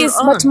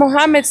Quran. But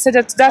Muhammad said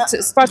that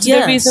that's part of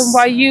the reason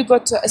why you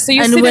got to. So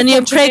you and see when the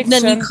you're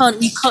pregnant,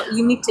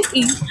 you need to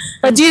eat.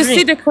 But do you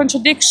see the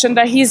contradiction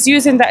that he's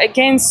using that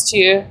against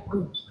you?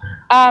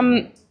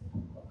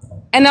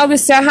 And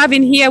obviously, I have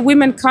in here,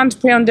 women can't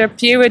pray on their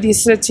period. He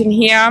said in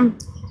here.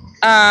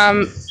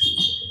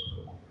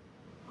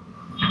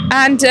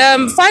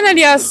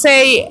 Finally, I'll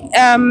say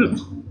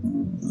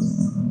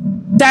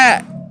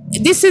that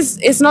this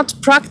is not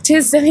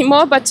practiced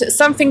anymore, but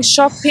something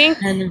shocking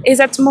is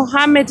that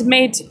Muhammad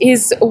made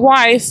his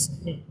wife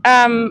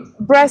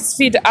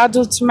breastfeed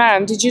adult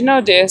men. Did you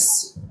know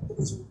this?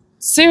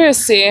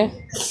 Seriously.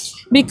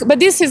 But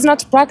this is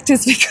not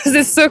practiced because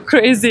it's so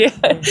crazy.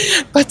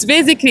 But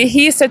basically,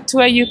 he said to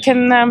her, you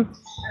can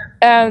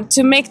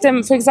to make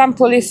them. For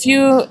example, if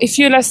you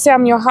let's say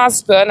I'm your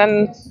husband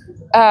and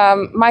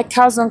my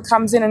cousin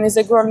comes in and is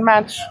a grown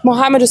man,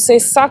 Muhammad would say,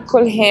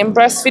 suckle him,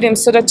 breastfeed him,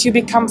 so that you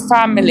become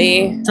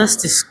family. That's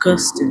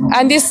disgusting.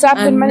 And this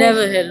happened. I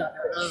never heard of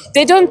that.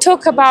 They don't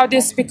talk about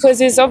this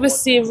because it's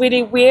obviously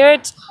really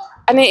weird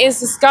and it is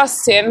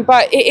disgusting,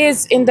 but it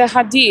is in the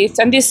hadith,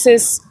 and this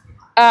is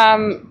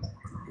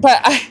but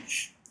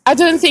I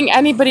don't think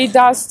anybody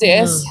does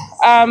this.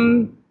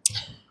 And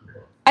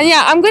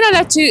yeah, I'm gonna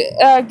let you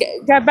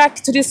get back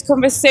to this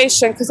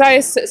conversation because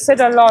I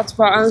said a lot,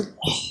 but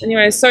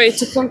anyway, sorry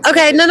to conclude.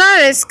 Okay, no,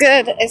 it's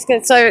good. It's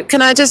good. So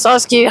can I just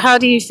ask you, how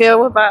do you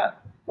feel about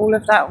all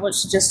of that, what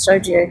she just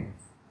showed you?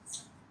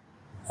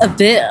 A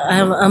bit.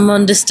 I'm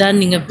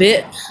understanding a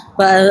bit,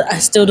 but I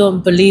still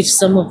don't believe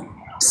some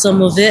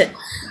of it.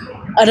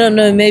 I don't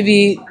know.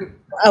 Maybe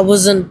I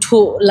wasn't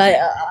taught like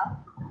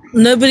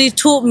nobody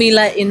taught me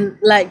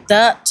like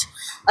that.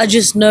 I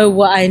just know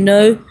what I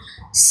know,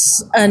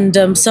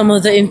 and some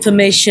of the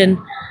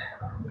information,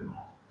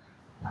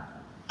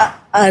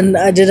 and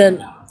I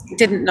didn't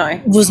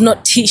know. Was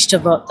not taught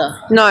about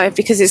that. No,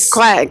 because it's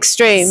quite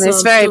extreme. So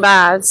it's very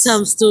bad. So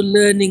I'm still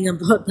learning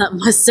about that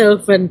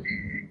myself, and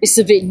it's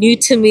a bit new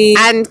to me.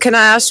 And can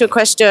I ask you a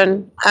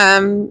question?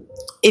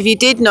 If you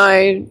did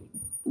know,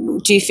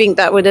 do you think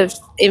that would have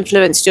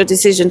influenced your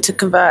decision to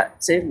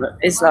convert to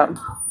Islam?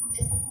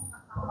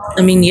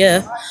 I mean,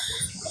 yeah.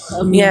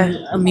 I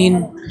mean,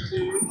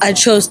 I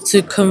chose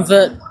to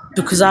convert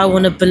because I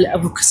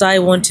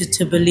wanted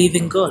to believe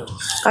in God.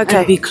 Okay.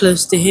 And be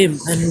close to Him.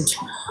 And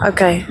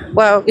okay,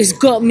 well, it's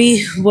got me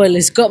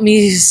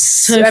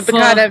so far.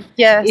 Kind of,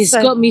 yeah. It's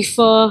got me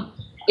far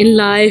in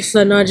life,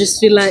 and I just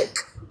feel like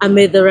I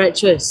made the right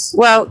choice.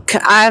 Well,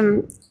 I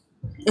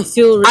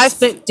feel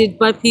respected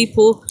by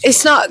people.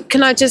 It's not,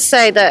 can I just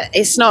say that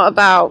it's not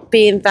about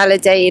being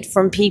validated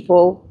from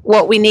people.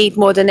 What we need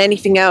more than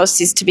anything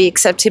else is to be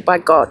accepted by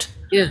God.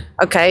 Yeah.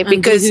 Okay. And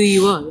because be who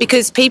you are.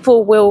 Because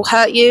people will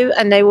hurt you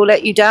and they will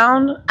let you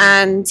down.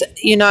 And,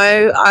 you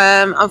know,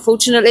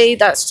 unfortunately,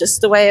 that's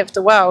just the way of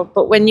the world.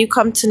 But when you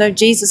come to know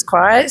Jesus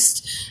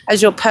Christ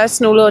as your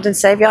personal Lord and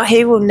Savior,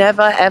 He will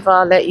never,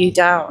 ever let you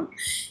down.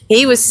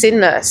 He was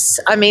sinless.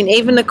 I mean,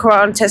 even the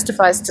Quran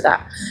testifies to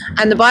that.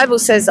 And the Bible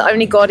says that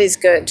only God is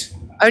good.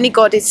 Only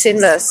God is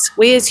sinless.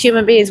 We as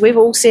human beings, we've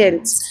all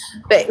sinned.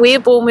 But we are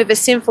born with a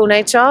sinful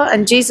nature,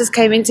 and Jesus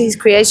came into His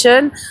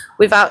creation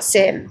without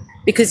sin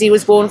because He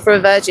was born for a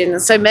virgin.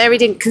 And so Mary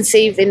didn't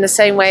conceive in the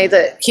same way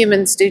that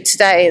humans do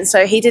today. And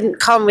so He didn't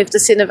come with the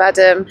sin of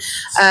Adam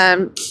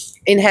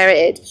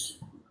inherited.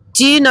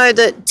 Do you know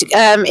that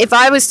if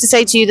I was to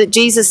say to you that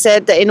Jesus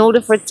said that in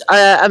order for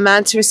a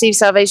man to receive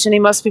salvation, he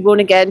must be born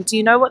again, do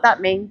you know what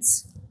that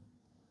means?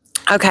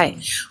 Okay,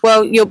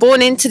 well, you're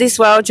born into this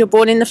world, you're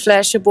born in the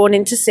flesh, you're born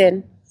into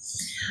sin.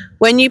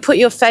 When you put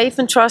your faith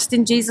and trust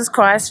in Jesus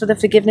Christ for the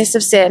forgiveness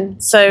of sin,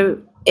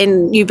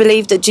 you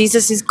believe that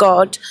Jesus is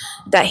God,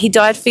 that He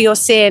died for your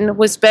sin,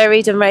 was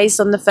buried and raised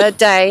on the third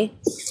day,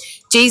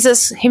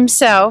 Jesus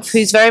Himself,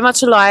 who's very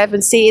much alive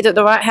and seated at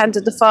the right hand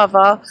of the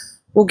Father,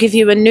 will give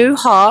you a new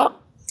heart.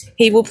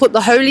 He will put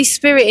the Holy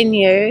Spirit in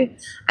you,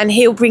 and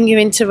He'll bring you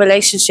into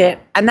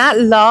relationship. And that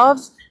love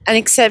and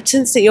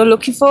acceptance that you're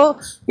looking for,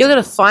 you're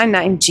going to find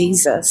that in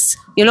Jesus.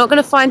 You're not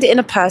going to find it in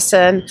a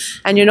person,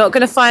 and you're not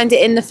going to find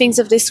it in the things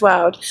of this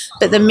world.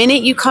 But the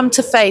minute you come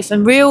to faith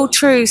and real,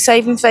 true,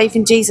 saving faith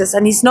in Jesus,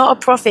 and He's not a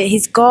prophet,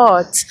 He's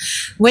God.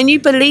 When you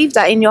believe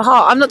that in your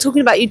heart, I'm not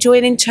talking about you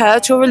joining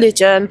church or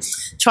religion,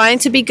 trying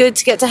to be good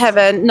to get to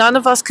heaven. None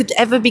of us could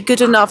ever be good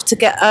enough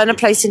to earn a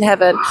place in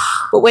heaven.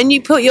 But when you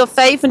put your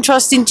faith and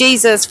trust in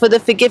Jesus for the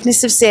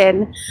forgiveness of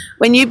sin,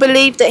 when you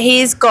believe that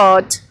He is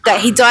God, that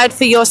He died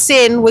for your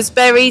sin, was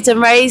buried and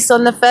raised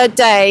on the third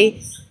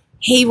day,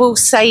 He will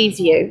save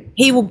you.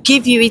 He will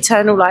give you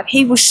eternal life.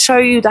 He will show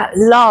you that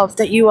love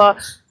that you are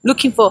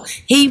looking for.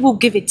 He will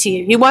give it to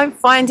you. You won't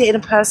find it in a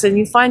person.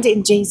 You find it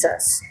in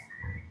Jesus.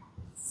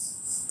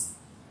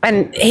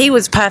 And He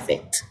was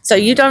perfect. So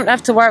you don't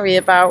have to worry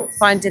about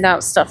finding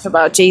out stuff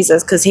about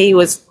Jesus because He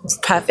was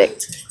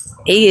perfect.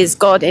 He is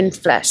God in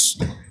flesh.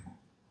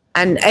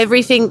 And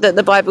everything that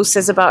the Bible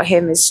says about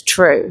Him is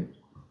true.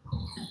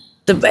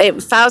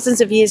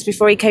 Thousands of years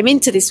before He came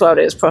into this world,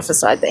 it was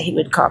prophesied that He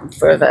would come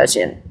for a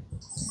virgin.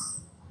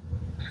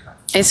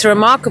 It's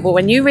remarkable.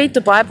 When you read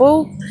the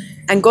Bible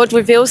and God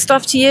reveals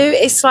stuff to you,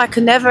 it's like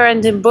a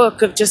never-ending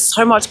book of just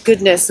so much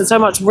goodness and so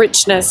much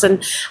richness.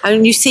 And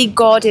you see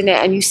God in it,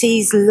 and you see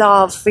His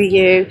love for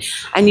you,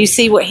 and you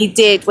see what He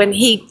did when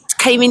He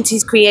came into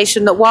His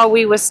creation, that while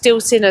we were still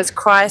sinners,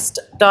 Christ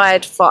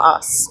died for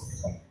us.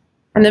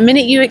 And the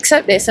minute you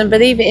accept this and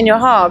believe it in your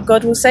heart,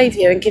 God will save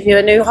you and give you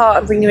a new heart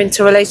and bring you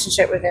into a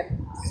relationship with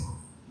Him.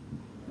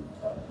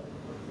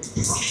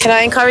 Can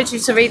I encourage you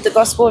to read the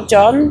Gospel of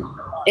John?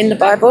 in the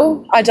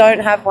Bible. I don't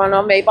have one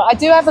on me, but I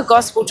do have a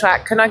gospel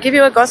track. Can I give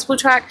you a gospel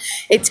track?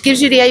 It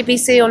gives you the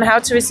ABC on how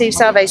to receive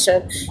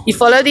salvation. You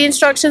follow the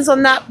instructions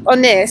on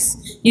this.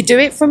 You do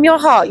it from your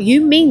heart.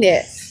 You mean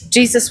it.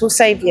 Jesus will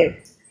save you.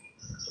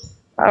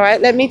 All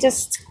right, let me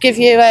just give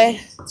you a...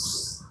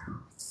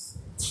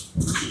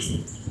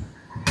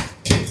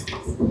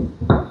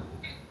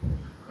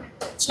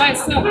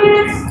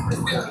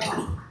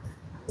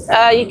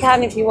 You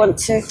can if you want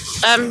to.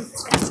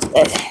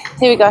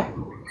 Here we go.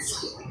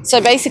 So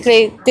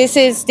basically, this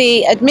is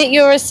the admit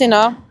you're a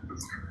sinner,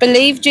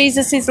 believe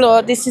Jesus is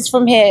Lord. This is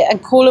from here,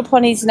 and call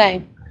upon his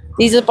name.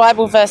 These are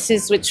Bible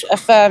verses which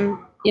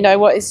affirm, you know,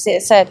 what is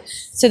it said.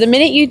 So the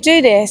minute you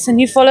do this and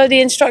you follow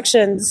the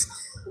instructions,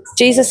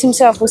 Jesus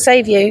himself will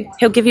save you.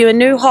 He'll give you a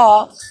new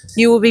heart.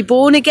 You will be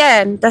born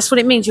again. That's what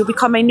it means. You'll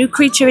become a new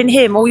creature in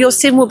him. All your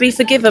sin will be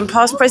forgiven,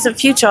 past, present,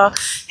 future.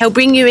 He'll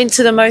bring you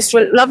into the most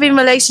loving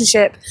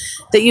relationship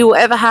that you will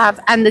ever have.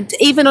 And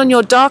even on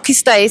your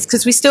darkest days,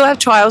 because we still have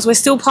trials, we're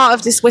still part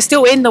of this, we're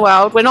still in the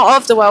world. We're not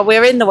of the world,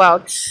 we're in the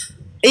world.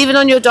 Even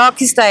on your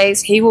darkest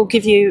days, he will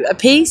give you a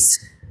peace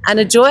and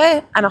a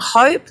joy and a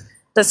hope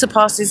that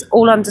surpasses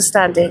all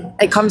understanding.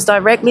 It comes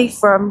directly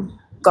from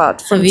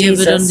God, from Jesus. Have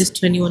you ever done this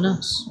to anyone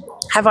else?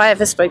 Have I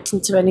ever spoken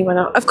to anyone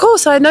else? Of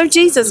course, I know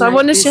Jesus. Like I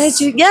want to share.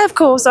 Yeah, of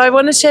course, I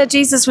want to share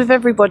Jesus with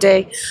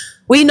everybody.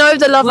 We know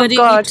the love of God.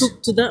 Why did you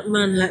talk to that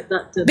man like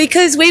that then?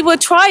 Because we were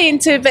trying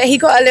to, but he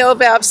got a little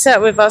bit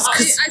upset with us.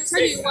 I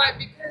tell you why.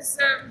 Because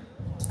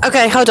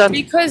okay, hold on.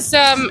 Because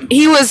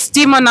he was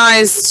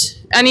demonized.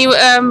 And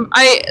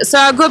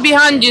I'll go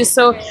behind you.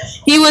 So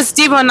he was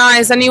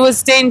demonized and he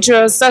was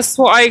dangerous. That's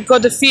what I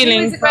got the feeling.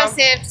 He was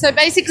aggressive. So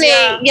basically,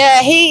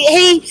 yeah,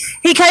 he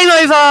came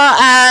over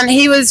and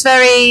he was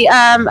very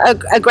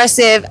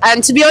aggressive.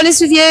 And to be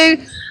honest with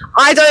you,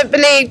 I don't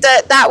believe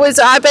that was.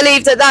 I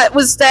believe that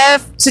was there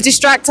to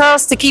distract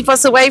us, to keep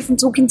us away from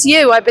talking to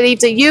you. I believe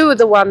that you were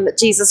the one that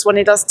Jesus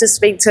wanted us to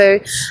speak to,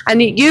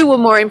 and you were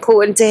more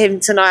important to him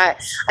tonight.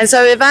 And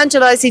so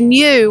evangelizing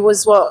you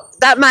was what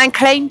that man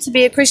claimed to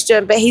be a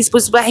Christian, but his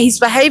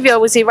behavior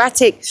was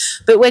erratic.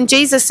 But when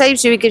Jesus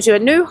saves you, he gives you a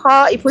new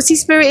heart. He puts his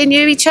spirit in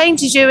you. He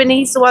changes you, and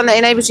he's the one that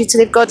enables you to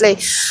live godly.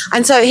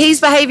 And so his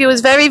behavior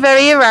was very,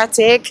 very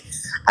erratic.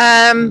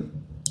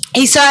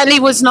 He certainly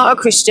was not a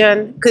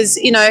Christian, because,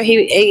 you know,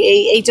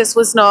 he just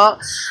was not.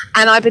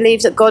 And I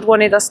believe that God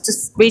wanted us to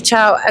reach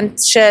out and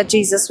share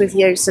Jesus with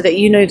you so that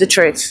you knew the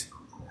truth.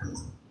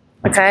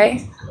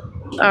 Okay?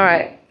 All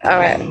right.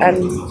 Okay.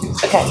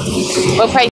 We'll pray.